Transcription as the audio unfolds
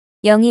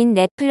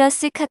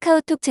영인랩플러스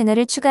카카오톡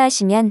채널을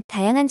추가하시면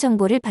다양한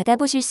정보를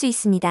받아보실 수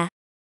있습니다.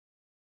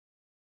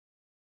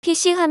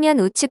 PC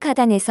화면 우측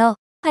하단에서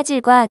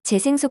화질과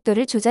재생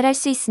속도를 조절할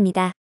수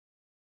있습니다.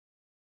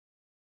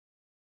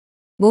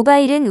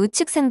 모바일은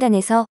우측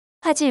상단에서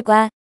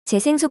화질과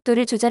재생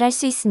속도를 조절할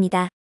수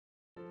있습니다.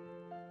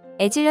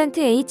 에질런트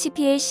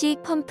HPLC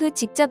펌프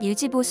직접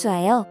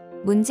유지보수하여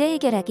문제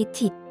해결하기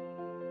팁.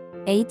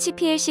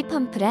 HPLC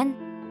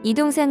펌프란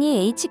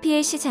이동상이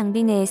HPLC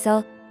장비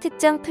내에서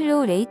특정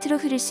플로우 레이트로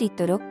흐를 수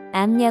있도록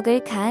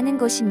압력을 가하는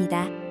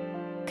곳입니다.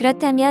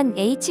 그렇다면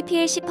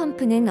HPLC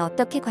펌프는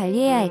어떻게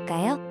관리해야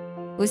할까요?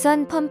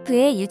 우선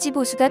펌프의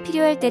유지보수가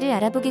필요할 때를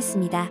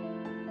알아보겠습니다.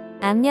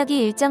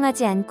 압력이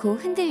일정하지 않고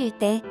흔들릴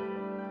때,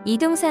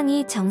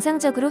 이동상이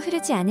정상적으로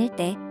흐르지 않을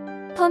때,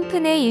 펌프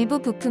내 일부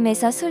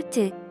부품에서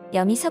솔트,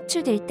 염이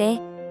섭출될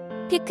때,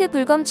 피크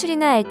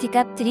불검출이나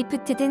RT값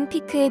드리프트 등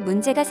피크에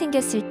문제가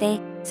생겼을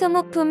때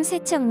소모품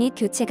세척 및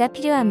교체가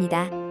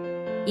필요합니다.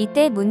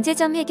 이때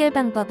문제점 해결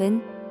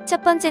방법은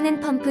첫 번째는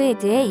펌프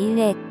헤드의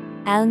인렛,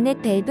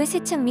 아웃렛 밸브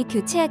세척 및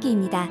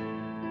교체하기입니다.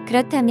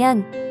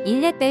 그렇다면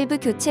인렛 밸브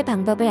교체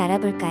방법을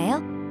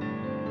알아볼까요?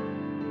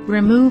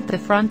 Remove the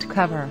front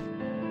cover.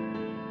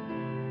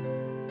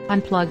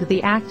 Unplug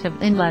the active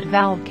inlet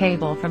valve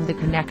cable from the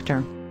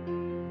connector.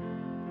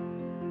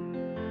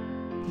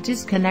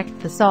 Disconnect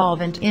the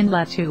solvent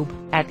inlet tube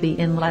at the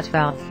inlet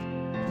valve.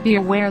 Be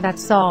aware that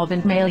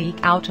solvent may leak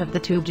out of the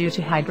tube due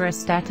to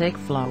hydrostatic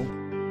flow.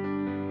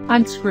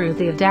 Unscrew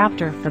the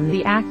adapter from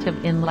the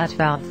active inlet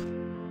valve.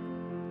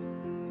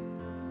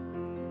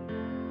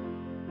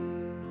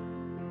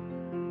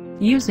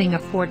 Using a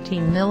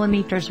 14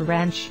 mm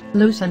wrench,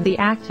 loosen the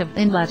active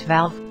inlet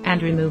valve,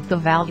 and remove the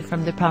valve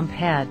from the pump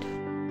head.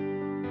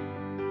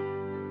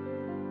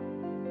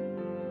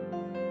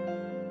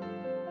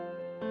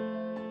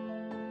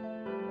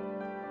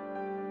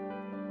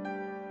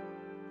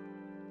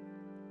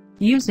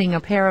 Using a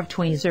pair of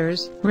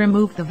tweezers,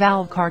 remove the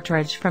valve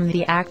cartridge from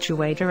the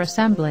actuator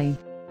assembly.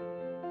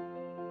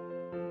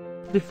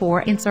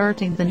 Before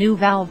inserting the new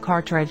valve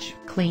cartridge,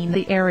 clean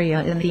the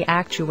area in the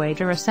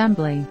actuator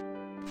assembly.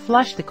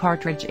 Flush the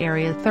cartridge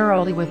area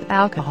thoroughly with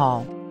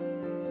alcohol.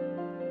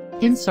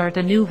 Insert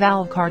a new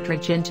valve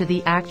cartridge into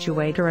the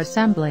actuator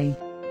assembly.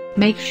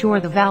 Make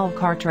sure the valve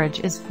cartridge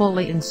is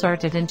fully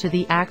inserted into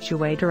the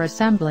actuator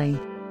assembly.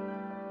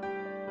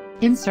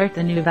 Insert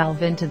the new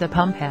valve into the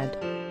pump head.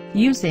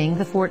 Using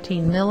the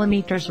 14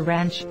 mm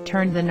wrench,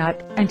 turn the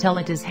nut until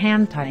it is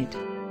hand-tight.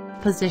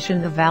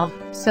 Position the valve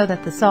so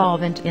that the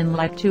solvent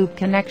inlet tube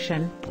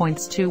connection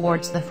points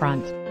towards the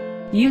front.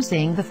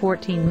 Using the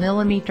 14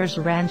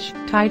 mm wrench,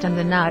 tighten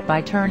the nut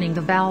by turning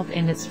the valve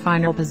in its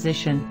final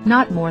position,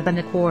 not more than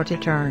a quarter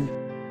turn.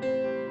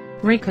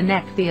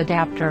 Reconnect the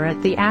adapter at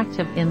the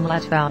active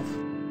inlet valve.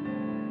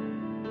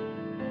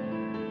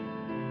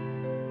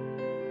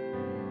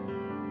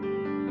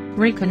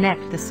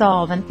 Reconnect the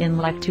solvent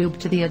inlet tube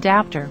to the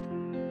adapter.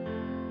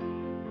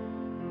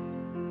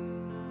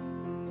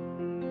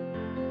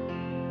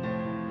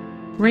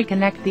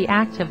 Reconnect the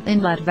active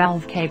inlet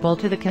valve cable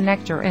to the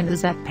connector in the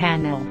Z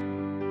panel.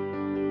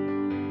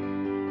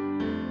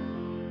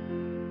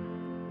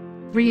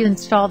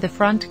 Reinstall the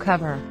front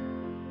cover.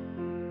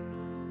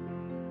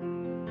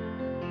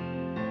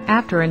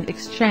 After an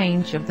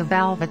exchange of the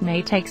valve, it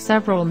may take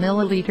several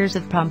milliliters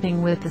of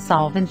pumping with the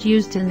solvent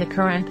used in the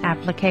current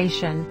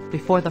application,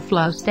 before the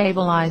flow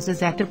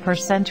stabilizes at a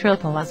percent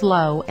triple as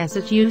low as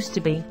it used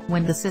to be,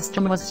 when the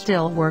system was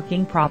still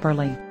working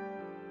properly.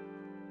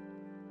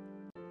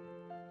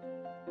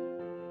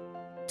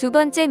 두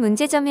번째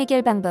문제점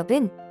해결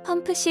방법은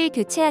펌프 실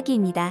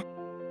교체하기입니다.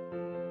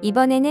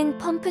 이번에는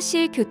펌프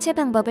실 교체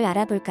방법을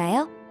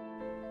알아볼까요?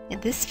 In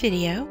this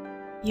video,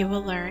 you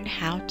will learn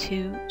how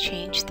to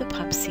change the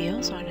pump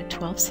seals on a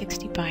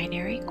 1260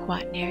 binary,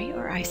 quaternary,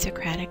 or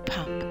isocratic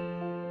pump.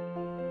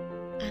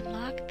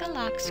 Unlock the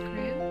lock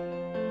screw.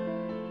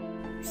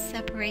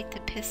 Separate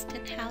the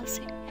piston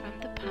housing from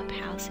the pump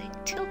housing,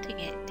 tilting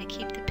it to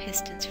keep the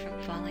pistons from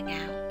falling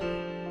out.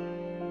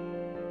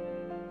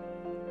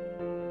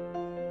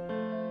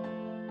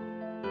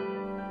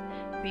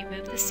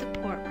 Remove the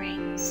support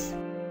rings.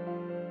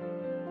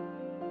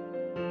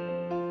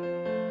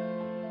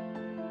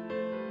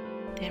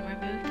 Then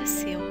remove the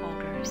seal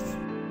holders.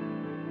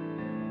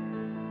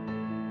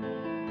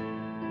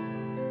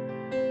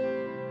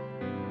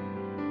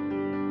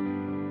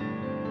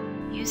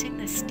 Using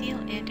the steel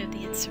end of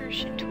the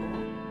insertion tool,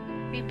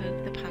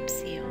 remove the pump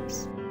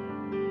seals.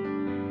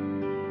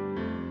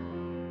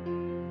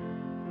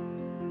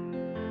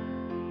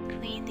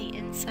 Clean the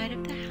inside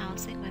of the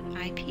housing with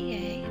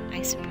IPA and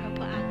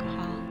isopropyl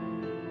alcohol.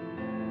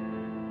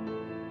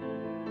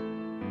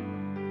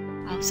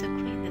 Also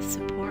clean the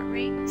support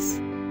rings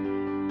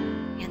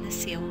and the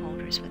seal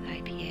holders with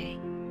IPA.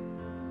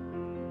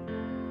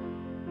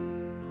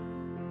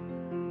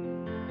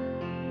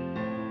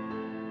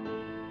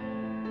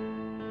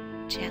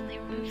 Gently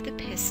remove the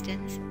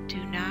pistons,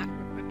 do not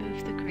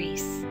remove the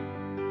grease.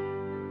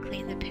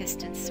 Clean the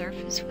piston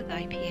surface with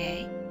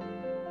IPA.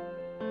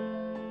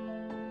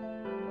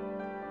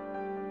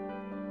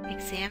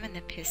 Examine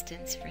the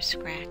pistons for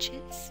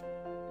scratches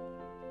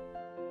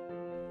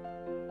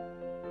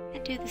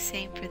and do the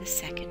same for the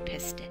second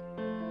piston.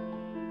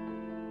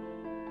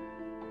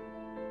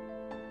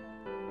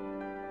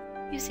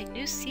 Using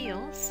new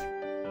seals,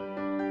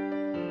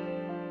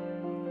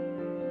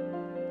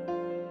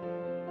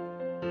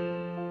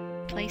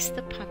 place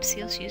the pump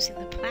seals using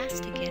the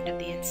plastic end of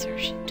the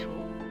insertion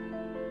tool.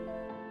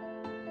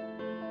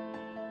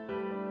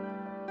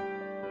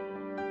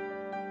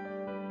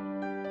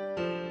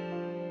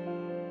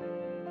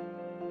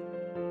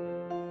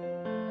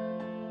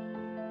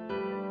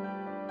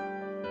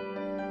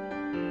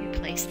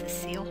 Replace the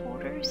seal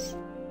holders.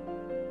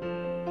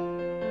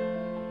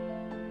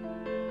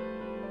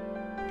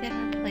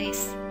 Then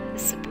replace the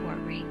support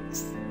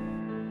rings.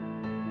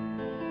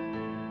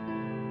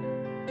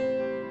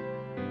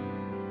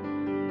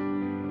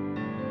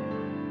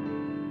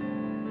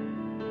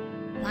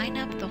 Line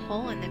up the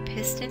hole in the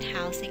piston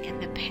housing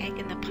and the peg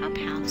in the pump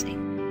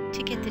housing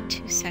to get the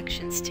two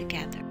sections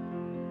together.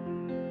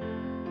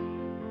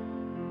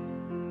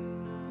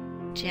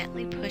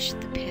 Gently push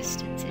the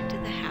pistons into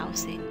the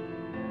housing,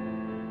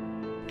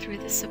 through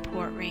the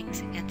support rings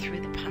and through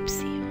the pump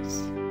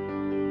seals.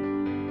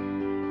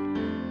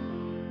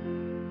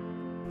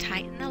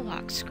 Tighten the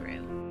lock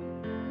screw.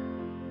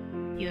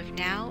 You have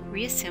now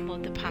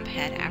reassembled the pump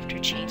head after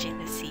changing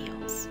the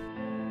seals.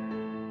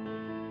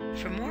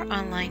 For more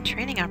online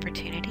training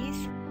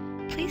opportunities,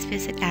 please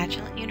visit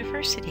Agilent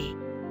University.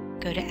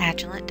 Go to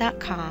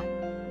agilent.com,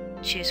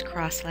 choose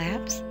Cross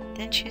Labs,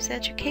 then choose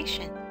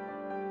Education.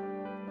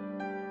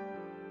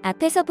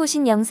 앞에서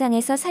보신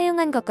영상에서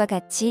사용한 것과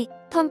같이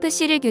펌프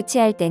실을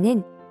교체할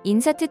때는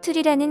인서트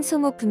툴이라는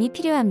소모품이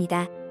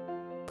필요합니다.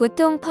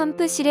 보통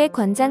펌프 실의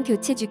권장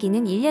교체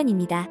주기는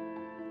 1년입니다.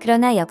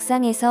 그러나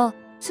역상에서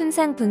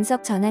순상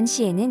분석 전환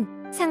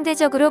시에는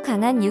상대적으로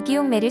강한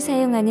유기용 매를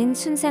사용하는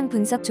순상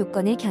분석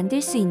조건을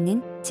견딜 수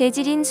있는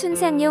재질인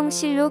순상용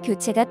실로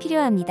교체가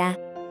필요합니다.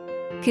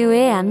 그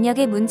외에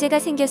압력에 문제가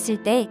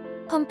생겼을 때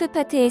펌프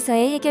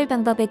파트에서의 해결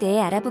방법에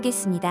대해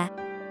알아보겠습니다.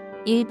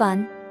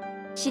 1번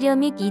시료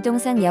및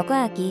이동상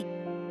여과하기.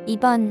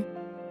 2번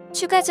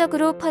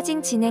추가적으로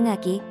퍼징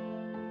진행하기.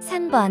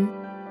 3번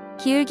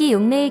기울기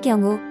용매의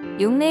경우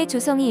용매의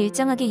조성이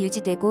일정하게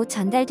유지되고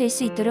전달될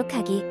수 있도록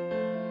하기.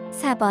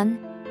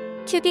 4번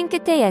튜빙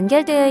끝에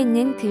연결되어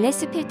있는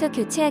글래스 필터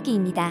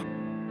교체하기입니다.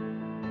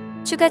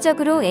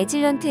 추가적으로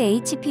에질런트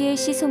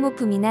HPLC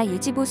소모품이나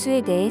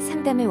유지보수에 대해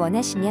상담을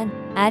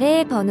원하시면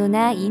아래의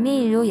번호나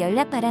이메일로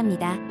연락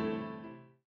바랍니다.